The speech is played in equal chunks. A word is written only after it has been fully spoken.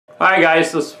Hi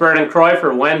guys, this is Vernon Croy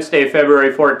for Wednesday,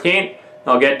 February 14th.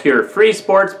 I'll get to your free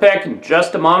sports pick in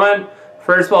just a moment.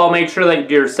 First of all, make sure that you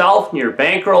do yourself and your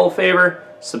bankroll a favor.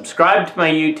 Subscribe to my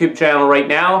YouTube channel right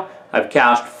now. I've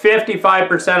cashed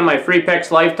 55% of my free picks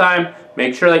lifetime.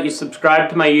 Make sure that you subscribe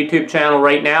to my YouTube channel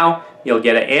right now. You'll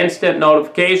get an instant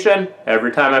notification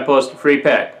every time I post a free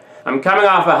pick. I'm coming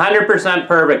off a 100%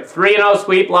 perfect 3-0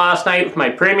 sweep last night with my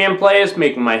premium plays,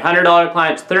 making my $100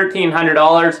 clients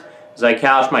 $1,300 as I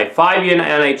cashed my 5-unit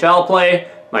NHL play,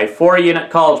 my 4-unit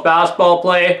college basketball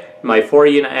play, my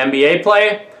 4-unit NBA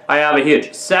play. I have a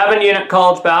huge 7-unit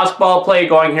college basketball play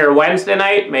going here Wednesday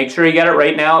night. Make sure you get it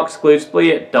right now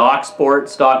exclusively at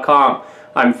DocSports.com.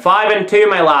 I'm 5-2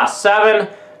 my last 7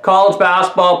 college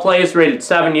basketball plays rated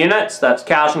 7 units. That's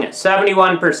cashing at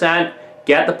 71%.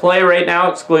 Get the play right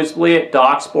now exclusively at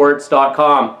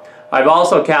DocSports.com. I've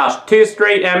also cashed 2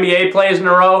 straight NBA plays in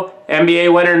a row.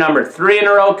 NBA winner number 3 in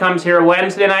a row comes here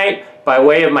Wednesday night by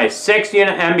way of my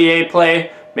 6-unit NBA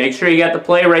play. Make sure you get the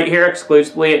play right here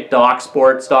exclusively at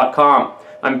DocSports.com.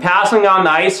 I'm passing on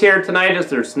the ice here tonight as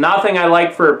there's nothing I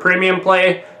like for a premium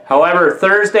play. However,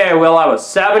 Thursday I will have a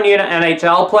 7-unit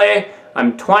NHL play.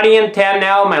 I'm 20-10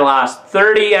 now. My last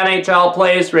 30 NHL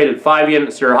plays rated 5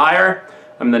 units or higher.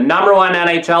 I'm the #1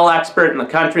 NHL expert in the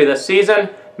country this season.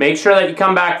 Make sure that you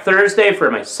come back Thursday for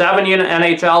my 7-unit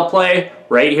NHL play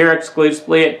right here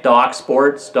exclusively at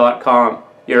DocSports.com.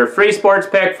 Your free sports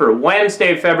pick for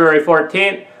Wednesday, February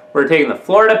 14th. We're taking the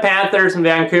Florida Panthers and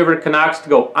Vancouver Canucks to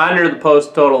go under the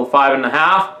post total of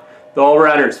 5.5. The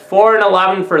over-under is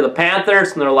 4-11 for the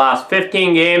Panthers in their last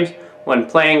 15 games when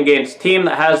playing against a team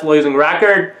that has a losing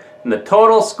record. And the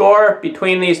total score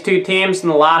between these two teams in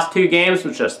the last 2 games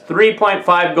was just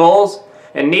 3.5 goals.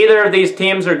 And neither of these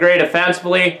teams are great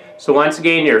offensively. So once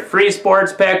again, your free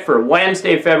sports pick for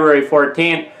Wednesday, February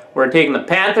 14th. We're taking the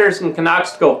Panthers and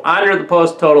Canucks to go under the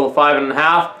post total of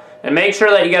 5.5. And make sure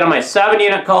that you get on my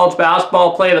 7-unit college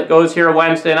basketball play that goes here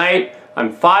Wednesday night.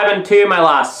 I'm 5-2 my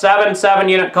last 7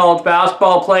 7-unit college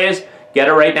basketball plays. Get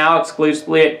it right now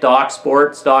exclusively at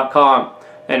DocSports.com.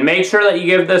 And make sure that you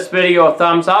give this video a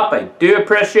thumbs up. I do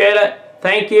appreciate it.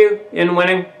 Thank you. In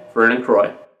winning, Vernon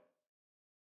Croy.